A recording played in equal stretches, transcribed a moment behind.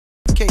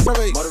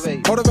Motivate,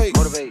 motivate.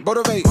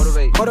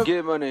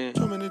 Get money.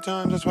 Too many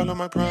times I swallow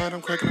my pride.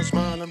 I'm cracking a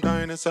smile. I'm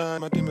dying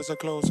inside. My demons are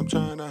close. I'm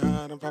trying to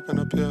hide. I'm popping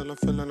a pill. I'm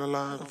feeling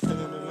alive. I'm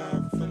feeling alive.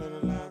 I'm feeling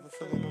alive. I'm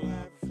feeling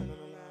alive. I'm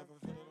feeling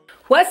alive.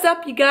 What's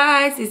up, you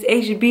guys? It's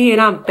Asia B, and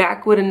I'm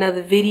back with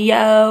another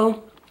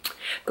video.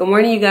 Good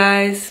morning, you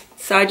guys.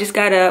 So I just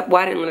got up.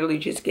 Well, I didn't literally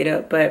just get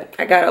up, but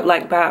I got up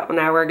like about an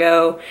hour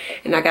ago,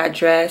 and I got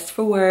dressed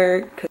for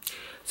work.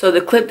 So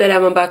the clip that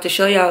I'm about to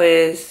show y'all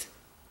is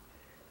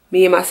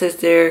me and my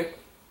sister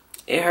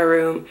in her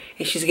room,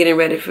 and she's getting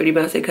ready for the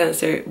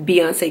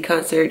Beyonce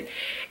concert,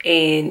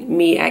 and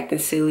me acting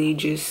silly,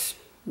 just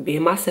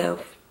being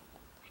myself.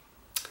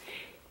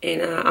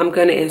 And I'm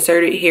gonna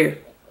insert it here.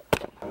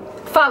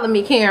 Follow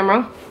me,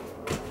 camera.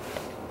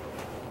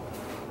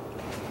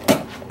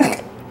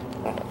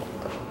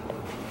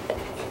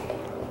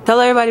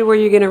 Tell everybody where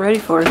you're getting ready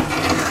for.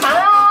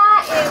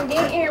 I am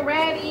getting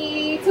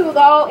ready to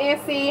go and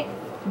see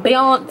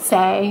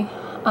Beyonce.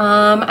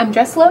 I'm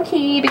dressed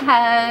low-key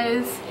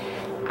because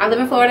I live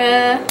in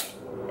Florida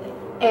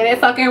and it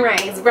fucking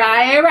rains.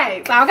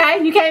 Right.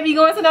 Okay? You can't be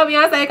going to no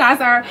Beyonce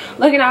concert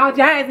looking all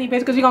jazzy, bitch,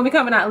 because you're gonna be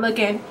coming out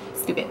looking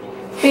stupid.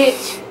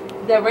 Bitch,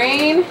 the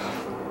rain,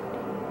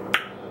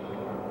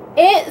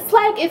 it's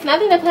like, it's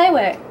nothing to play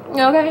with,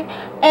 okay?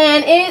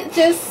 And it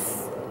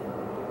just,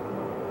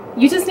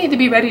 you just need to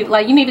be ready.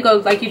 Like, you need to go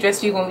like you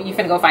dressed, you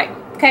finna go fight,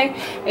 okay?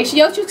 Make sure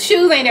your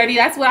shoes ain't dirty.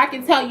 That's what I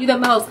can tell you the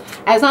most.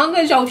 As long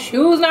as your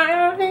shoes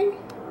not dirty,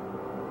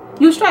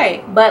 you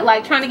straight. But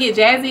like trying to get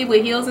jazzy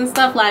with heels and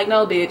stuff, like,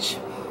 no, bitch.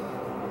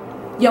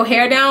 Your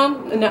hair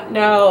down?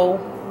 No.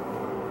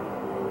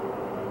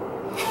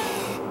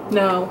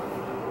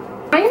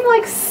 I am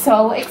like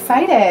so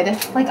excited.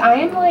 Like, I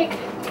am like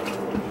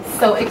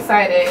so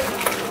excited.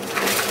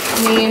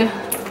 I mean,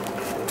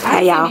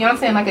 I haven't seen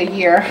Beyonce in like a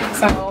year,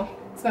 so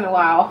it's been a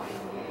while.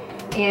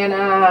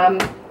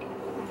 And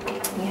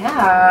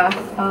yeah,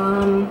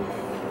 I'm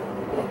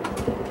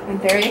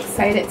very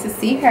excited to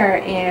see her.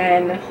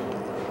 And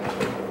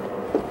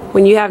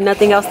When you have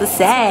nothing else to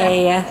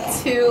say.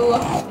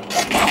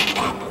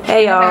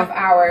 2.5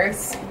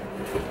 hours.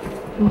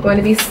 I'm going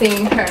to be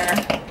seeing her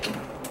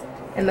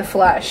in the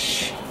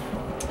flesh.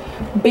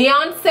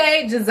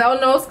 Beyonce Giselle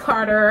Knowles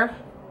Carter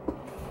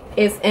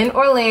is in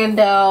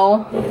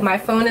Orlando. My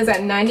phone is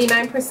at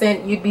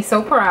 99%. You'd be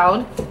so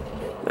proud.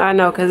 I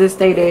know, because it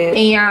stayed dead.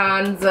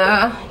 And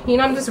you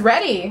know, I'm just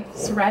ready.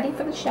 Just ready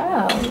for the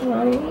show. You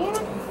know what I mean?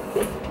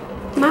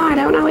 No, I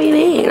don't know what you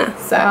mean.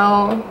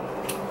 So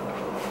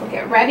we'll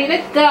get ready to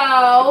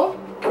go.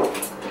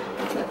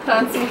 Put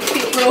on some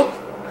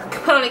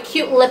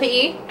cute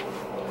lippy.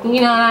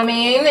 You know what I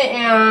mean?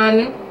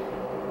 And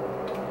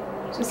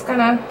just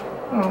gonna,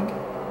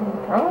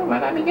 probably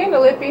might not be getting a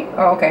lippy.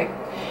 Oh, okay.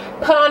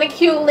 Put on a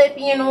cute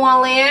lippy and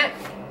all that.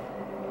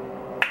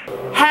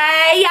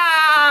 Hey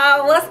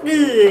y'all, what's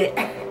good?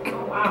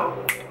 Oh wow.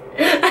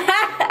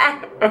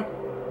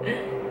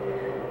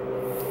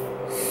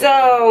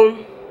 So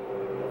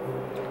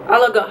I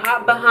look a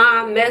hot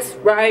behind mess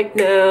right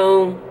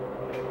now.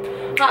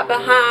 Hot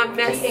behind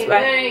mess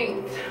right.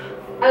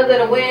 I was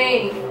at a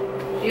wing.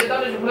 She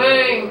thought it was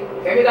wing.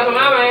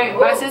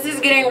 My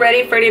sister's getting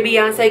ready for the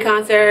Beyonce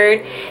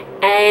concert,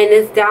 and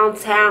it's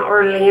downtown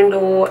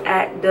Orlando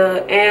at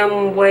the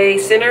Amway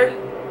Center.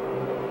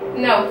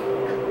 No.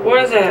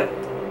 Where is that?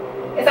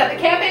 It's at the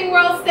Camping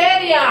World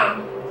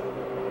Stadium.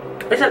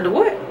 It's at the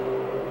what?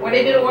 Where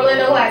they do the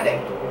Orlando Classic.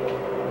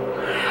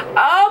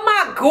 Oh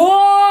my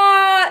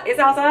god! It's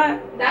outside?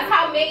 That's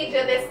how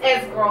major this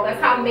is, girl. That's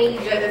how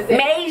major this is.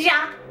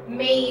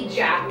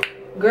 Major.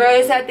 Girl,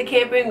 it's at the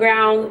camping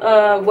ground,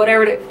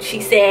 whatever she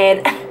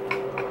said.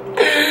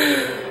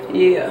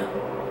 Yeah.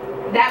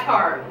 That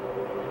part.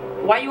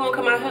 Why you won't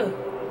come out here?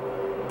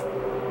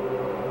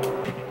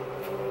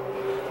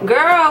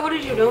 Girl, what are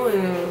you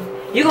doing?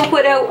 You gonna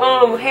put that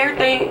hair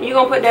thing, you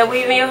gonna put that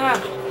weave in your hair?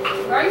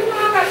 Girl, you know I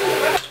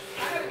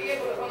gotta be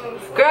able to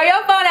Girl,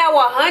 your phone at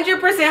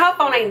 100%. Her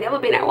phone ain't never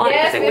been at 100%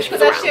 yes, when she put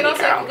was that around shit me, on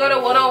so you can go to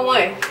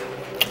one-on-one.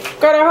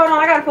 Girl, hold on,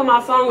 I gotta put my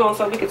song on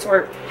so we can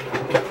twerk.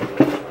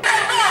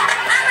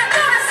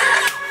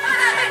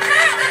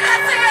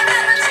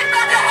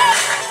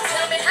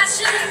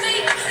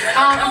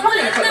 I'm probably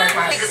gonna put like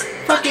my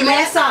Fucking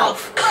ass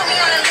off.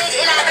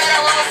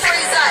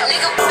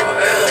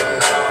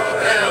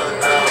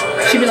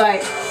 She be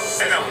like,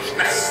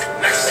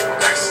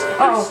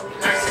 oh,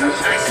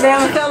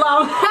 damn, it fell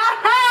off.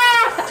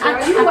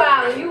 girl, you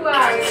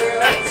wild,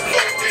 girl.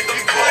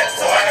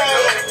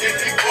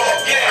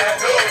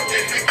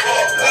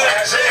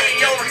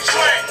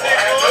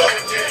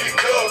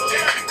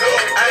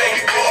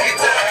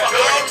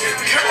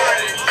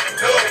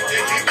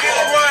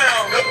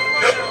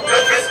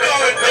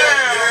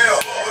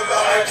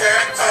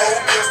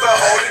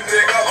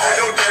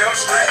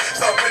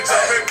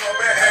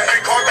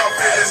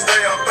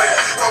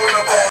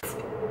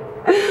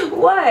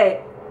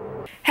 What?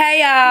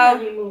 Hey y'all.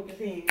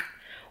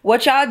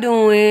 What y'all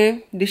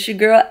doing? This your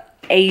girl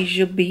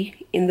Asia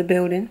B in the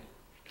building.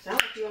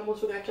 Sounds like you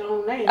almost forgot your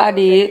own name. I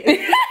did.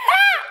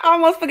 I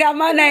almost forgot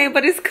my name,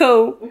 but it's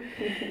cool.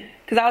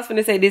 Cause I was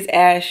finna say this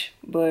Ash,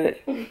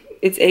 but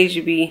it's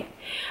Asia B.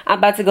 I'm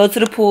about to go to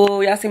the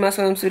pool. Y'all see my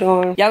swimsuit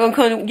on. Y'all gonna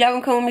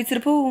come with me to the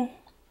pool?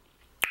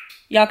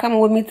 Y'all coming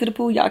with me to the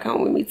pool? Y'all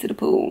coming with me to the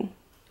pool?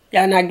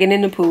 Y'all not getting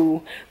in the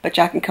pool, but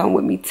y'all can come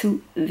with me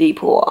to the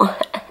pool.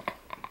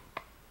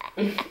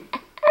 Okay.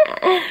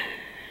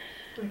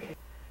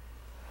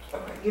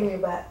 Give me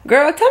about.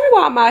 Girl, tell me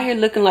why I'm out here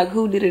looking like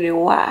who did it and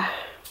why.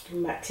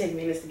 About 10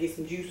 minutes to get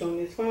some juice on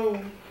this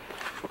phone.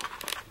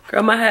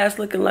 Girl, my hair's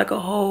looking like a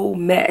whole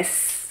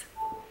mess.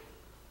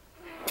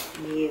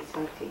 Yes,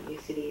 okay,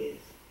 yes it is.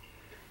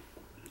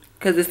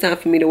 Cause it's time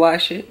for me to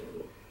wash it.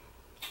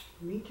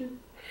 Me too.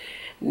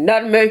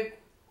 Not me.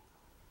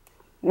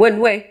 One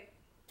way.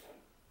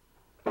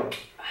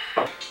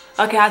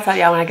 Okay, I'll tell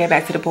y'all when I get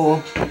back to the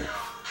pool.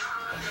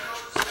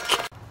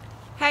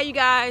 Hey you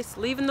guys,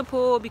 leaving the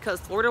pool because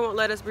Florida won't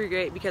let us be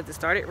great because it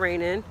started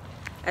raining.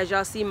 As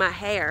y'all see, my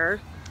hair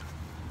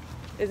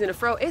is in a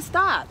fro. It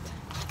stopped.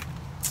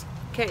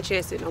 Can't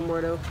chance it no more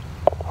though.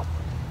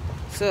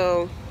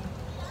 So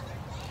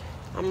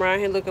I'm around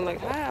here looking like,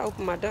 how I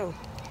open my door?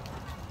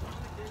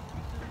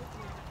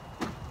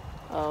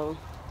 Oh.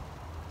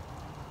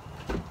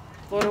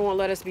 Florida won't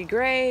let us be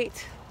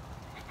great.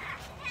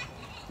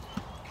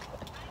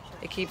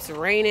 It keeps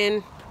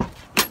raining.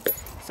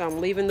 So I'm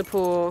leaving the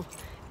pool.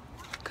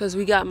 Cause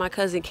we got my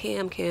cousin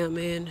Cam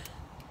in.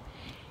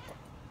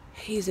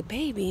 He's a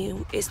baby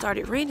and it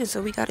started raining,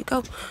 so we gotta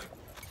go.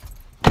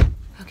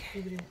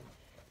 Okay.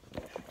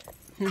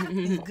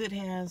 It's good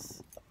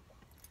hands.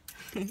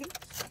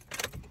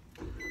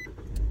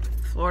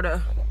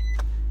 Florida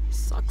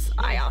sucks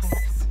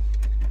ass.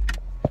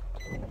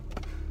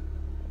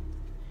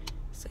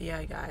 So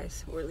yeah,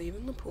 guys, we're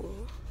leaving the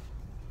pool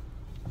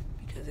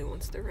because it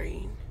wants to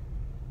rain,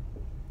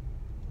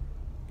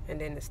 and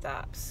then it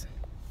stops.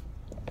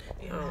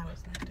 Yeah, Oh. now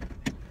it's not doing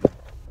it.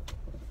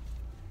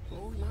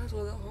 Well, we might as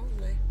well go home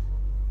then.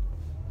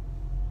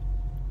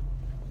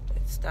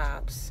 It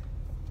stops,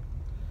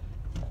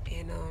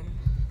 and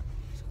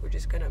so we're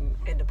just gonna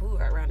end the pool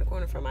right around the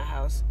corner from my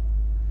house.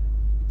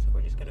 So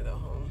we're just gonna go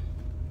home.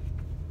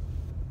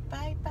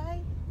 Bye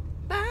bye.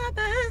 Bye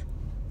bye.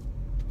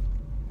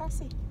 I'll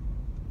see.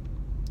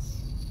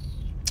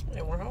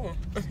 And we're home.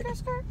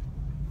 Skirt.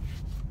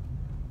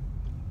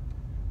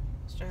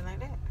 Straight like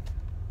that.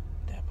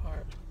 That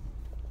part.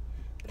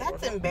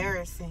 That's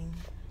embarrassing.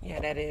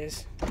 Yeah, that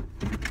is.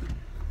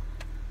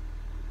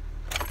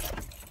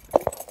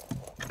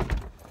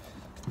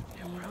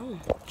 And we're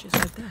home, just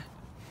like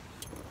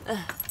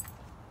that.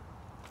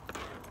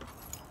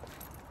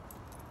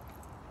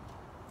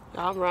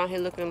 Y'all around here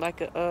looking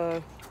like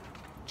a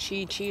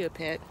chia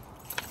pet.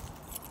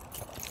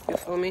 You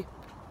feel me?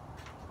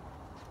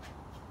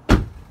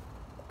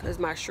 Cause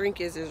my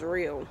shrinkage is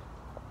real.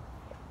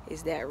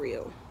 Is that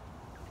real?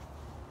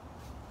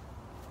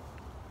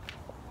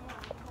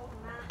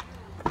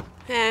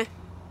 Huh?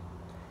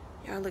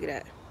 Y'all look at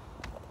that.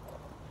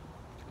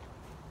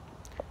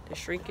 The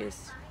shrinkage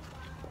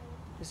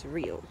is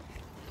real.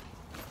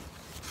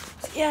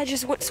 So yeah, I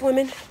just went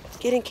swimming,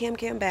 getting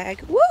Cam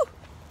bag. Woo!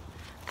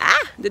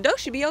 Ah, the door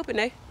should be open,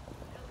 eh?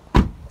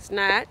 It's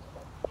not.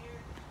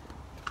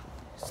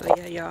 So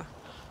yeah, y'all.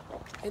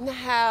 In the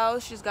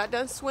house, she's got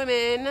done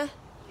swimming. Yeah,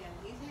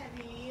 he's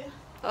heavy.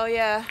 Oh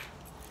yeah,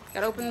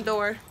 gotta open the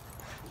door.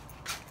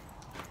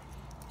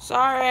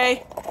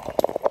 Sorry.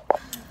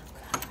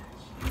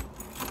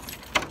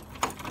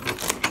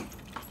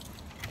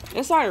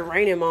 It started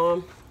raining,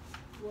 Mom.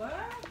 What?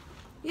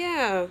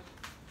 Yeah.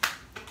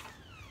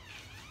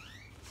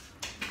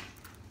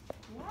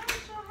 Why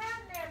is your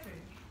hat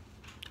napping?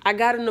 I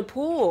got in the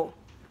pool.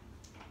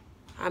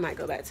 I might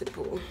go back to the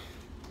pool.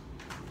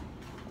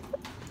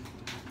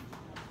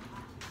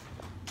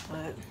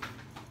 But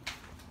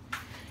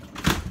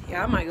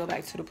yeah, I might go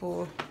back to the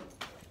pool.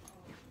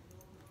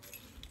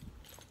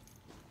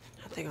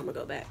 I think I'm gonna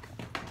go back.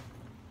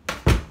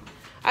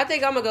 I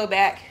think I'm gonna go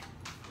back.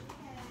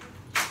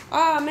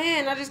 Oh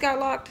man, I just got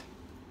locked.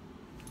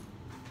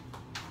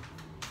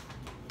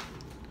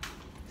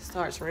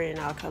 Starts raining,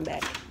 I'll come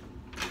back.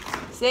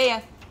 See ya.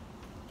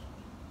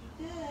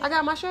 I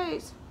got my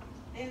shades.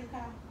 In the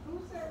car. Who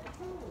said the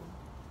pool?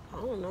 I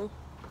don't know.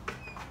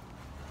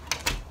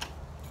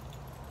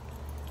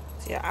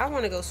 See, I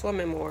want to go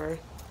swimming more.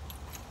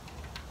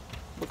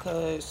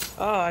 Because,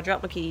 oh, I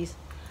dropped my keys.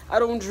 I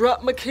don't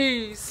drop my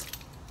keys.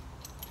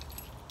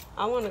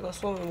 I want to go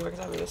swimming more because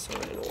I haven't been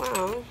swimming in a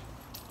while.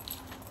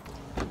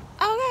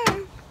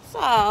 Okay.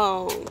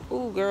 So,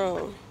 ooh,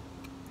 girl.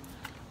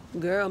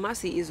 Girl, my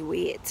seat is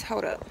wet.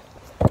 Hold up.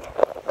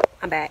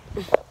 I'm back.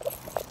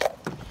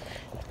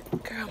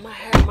 Girl, my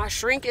hair, my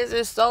shrinkage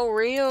is so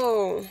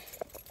real.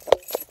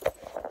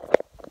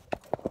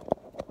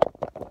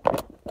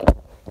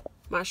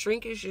 My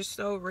shrinkage is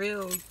so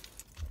real.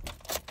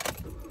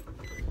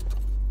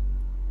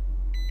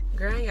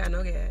 Girl, I ain't got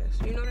no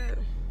gas. You know that?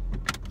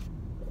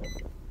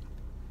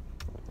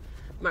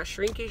 My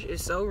shrinkage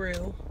is so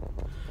real.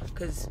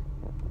 Because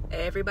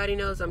everybody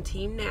knows I'm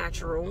team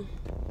natural.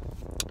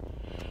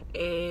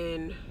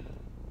 And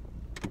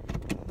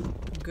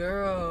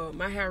girl,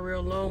 my hair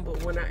real long,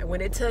 but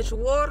when it touch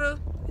water,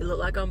 it look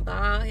like I'm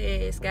bald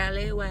head,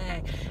 skyline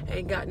wide. I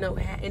ain't got no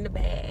hat in the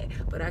bag,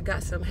 but I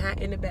got some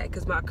hat in the back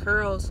because my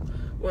curls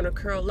want to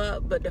curl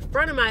up. But the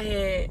front of my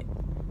head,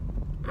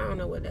 I don't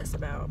know what that's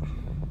about.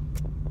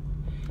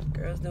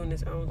 Girl's doing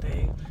its own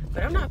thing.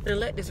 But I'm not gonna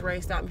let this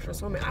rain stop me from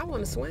swimming. I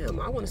want to swim.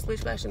 I want to splish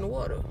splash in the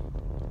water.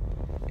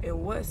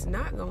 And what's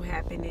not gonna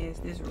happen is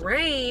this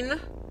rain.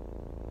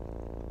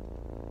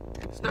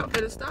 It's not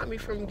gonna stop me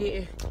from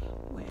getting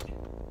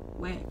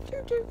wet.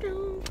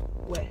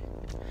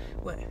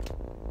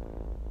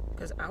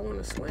 Because I want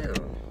to swim.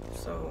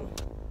 So,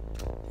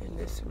 and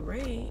this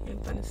rain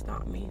ain't gonna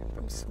stop me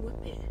from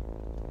swimming.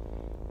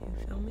 You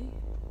feel me?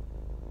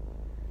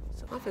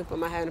 So I'm finna put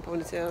my hair in a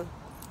ponytail.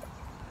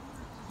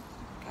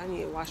 I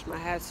need to wash my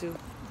hair too.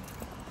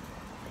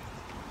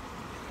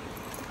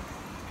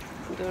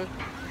 I'm done.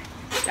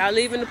 Y'all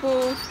leaving the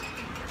pool?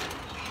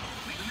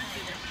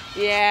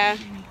 Yeah.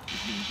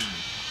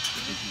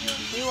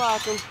 You're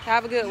welcome.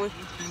 Have a good one.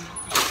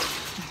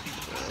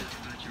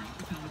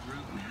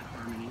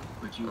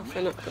 I'm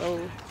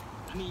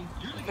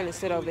finna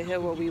sit over here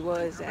where we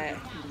was at.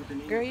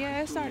 Girl,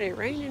 yeah, it started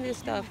raining and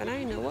stuff, and I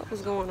didn't know what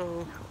was going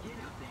on.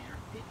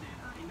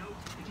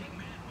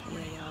 Yeah,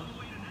 y'all.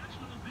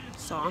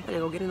 So I'm finna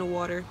go get in the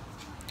water.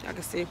 Y'all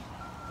can see.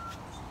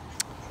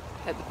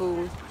 At the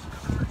pool.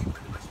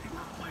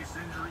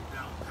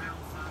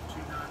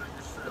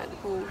 At the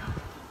pool.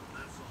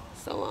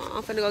 So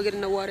I'm finna go get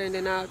in the water, and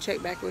then I'll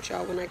check back with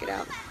y'all when I get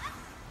out.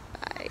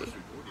 Bye.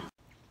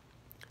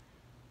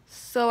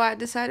 So I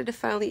decided to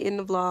finally end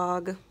the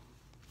vlog.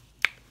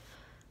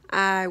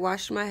 I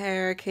washed my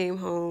hair, came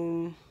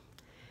home,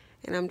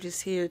 and I'm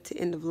just here to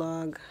end the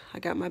vlog. I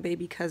got my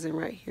baby cousin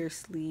right here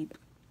asleep.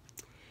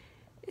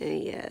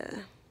 And yeah,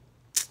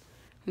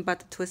 I'm about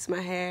to twist my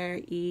hair,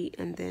 eat,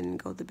 and then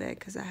go to bed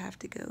because I have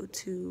to go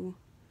to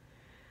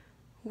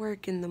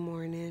work in the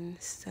morning.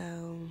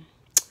 So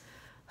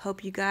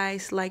hope you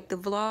guys like the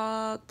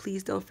vlog.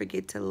 Please don't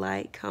forget to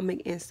like,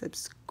 comment, and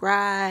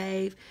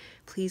subscribe.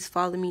 Please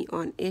follow me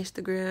on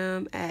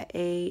Instagram at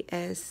ASHHH_B.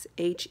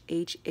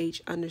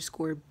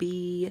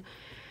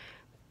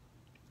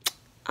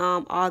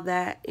 All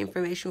that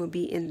information will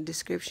be in the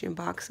description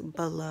box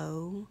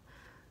below.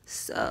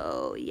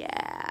 So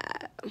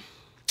yeah.